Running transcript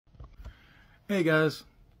Hey guys,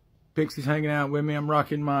 Pixie's hanging out with me. I'm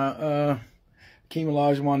rocking my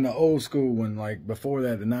Olajuwon, the old school one, like before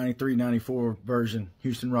that, the 93, 94 version,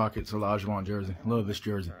 Houston Rockets Olajuwon jersey. Love this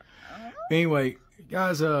jersey. Anyway,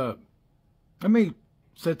 guys, let me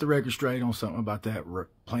set the record straight on something about that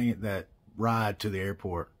that ride to the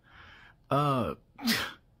airport. That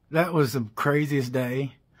was the craziest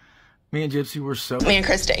day. Me and Gypsy were so... Me and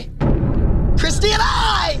Christy. Christy and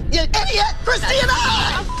I! You idiot! Christy and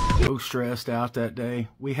I! So stressed out that day.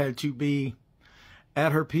 We had to be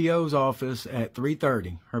at her PO's office at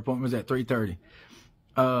 3:30. Her appointment was at 3:30.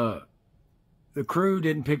 The crew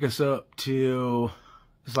didn't pick us up till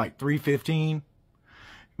it's like 3:15.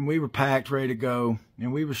 And we were packed, ready to go,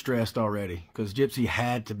 and we were stressed already because Gypsy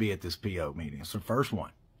had to be at this PO meeting. It's the first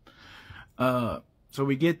one. So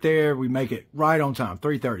we get there, we make it right on time,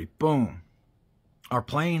 3:30. Boom. Our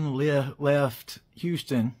plane left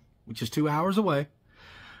Houston, which is 2 hours away.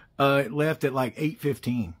 It left at like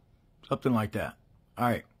 8:15, something like that. All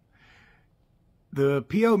right. The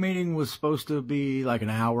PO meeting was supposed to be like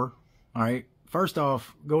an hour. All right. First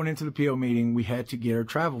off, going into the PO meeting, we had to get our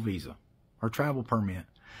travel visa, our travel permit,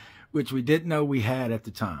 which we didn't know we had at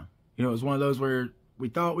the time. You know, it was one of those where we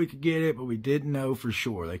thought we could get it, but we didn't know for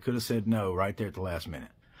sure. They could have said no right there at the last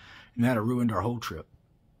minute. And that would have ruined our whole trip.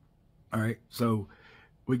 All right. So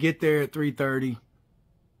we get there at 3:30.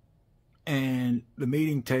 And the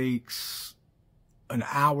meeting takes an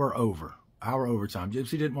hour overtime.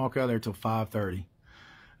 Gypsy didn't walk out there till 5:30.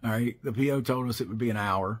 All right. The PO told us it would be an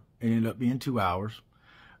hour. It ended up being 2 hours.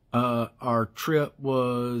 Our trip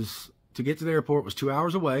was to get to the airport was 2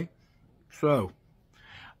 hours away. So,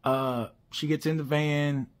 she gets in the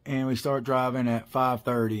van and we start driving at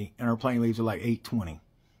 5:30 and our plane leaves at like 8:20.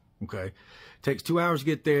 Okay. Takes 2 hours to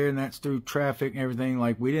get there, and that's through traffic and everything.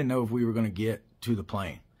 Like, we didn't know if we were going to get to the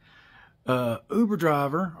plane. Uber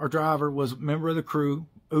driver, our driver was a member of the crew.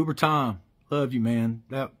 Uber Tom, love you, man.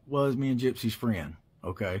 That was me and Gypsy's friend.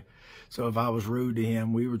 Okay. So if I was rude to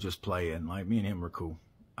him, we were just playing. Like, me and him were cool.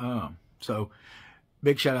 So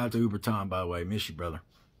big shout out to Uber Tom, by the way. Miss you, brother.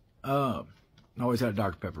 Always had a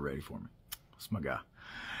Dr. Pepper ready for me. That's my guy.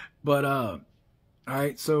 But, all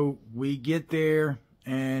right. So we get there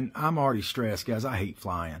and I'm already stressed, guys. I hate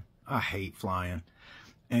flying.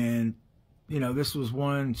 And, you know, this was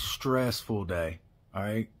one stressful day, all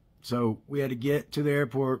right? So we had to get to the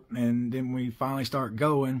airport, and then we finally start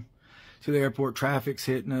going to the airport. Traffic's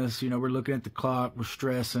hitting us. You know, we're looking at the clock. We're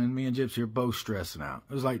stressing. Me and Gypsy are both stressing out.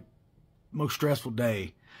 It was like the most stressful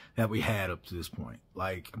day that we had up to this point.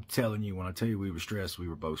 Like, I'm telling you, when I tell you we were stressed, we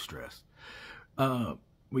were both stressed.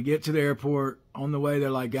 We get to the airport. On the way,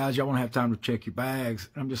 they're like, guys, y'all want to have time to check your bags?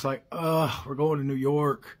 And I'm just like, we're going to New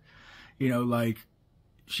York. You know, like,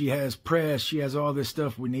 she has press, she has all this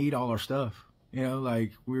stuff. We need all our stuff. You know,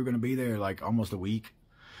 like, we were going to be there like almost a week.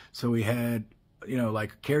 So we had, you know,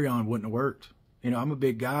 like, carry-on wouldn't have worked. You know, I'm a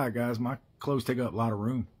big guy, guys. My clothes take up a lot of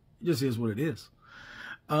room. It just is what it is.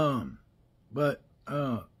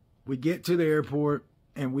 We get to the airport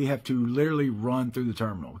and we have to literally run through the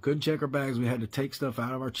terminal. We couldn't check our bags. We had to take stuff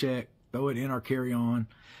out of our check, throw it in our carry-on,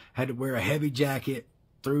 had to wear a heavy jacket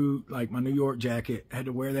through, like, my New York jacket, had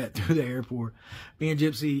to wear that through the airport. Me and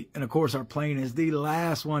Gypsy, and of course our plane is the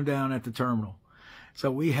last one down at the terminal.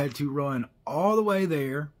 So we had to run all the way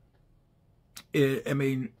there. I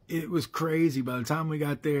mean, it was crazy. By the time we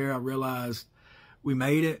got there, I realized we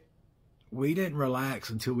made it. We didn't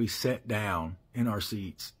relax until we sat down in our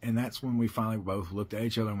seats. And that's when we finally both looked at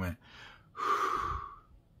each other and went, whew,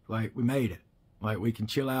 like, we made it. Like, we can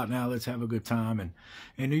chill out now. Let's have a good time.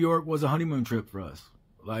 And New York was a honeymoon trip for us.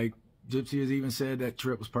 Like, Gypsy has even said that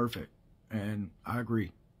trip was perfect. And I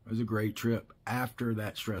agree. It was a great trip after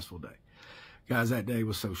that stressful day. Guys, that day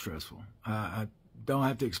was so stressful. I don't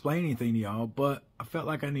have to explain anything to y'all, but I felt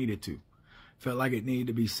like I needed to. Felt like it needed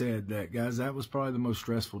to be said that, guys, that was probably the most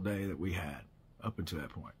stressful day that we had up until that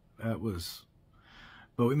point.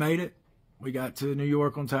 But we made it. We got to New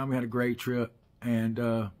York on time. We had a great trip.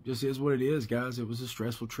 And just is what it is, guys. It was a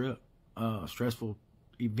stressful trip, stressful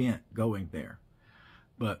event going there.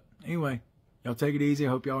 But anyway, y'all take it easy.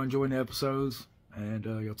 I hope y'all enjoying the episodes, and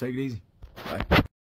y'all take it easy. Bye.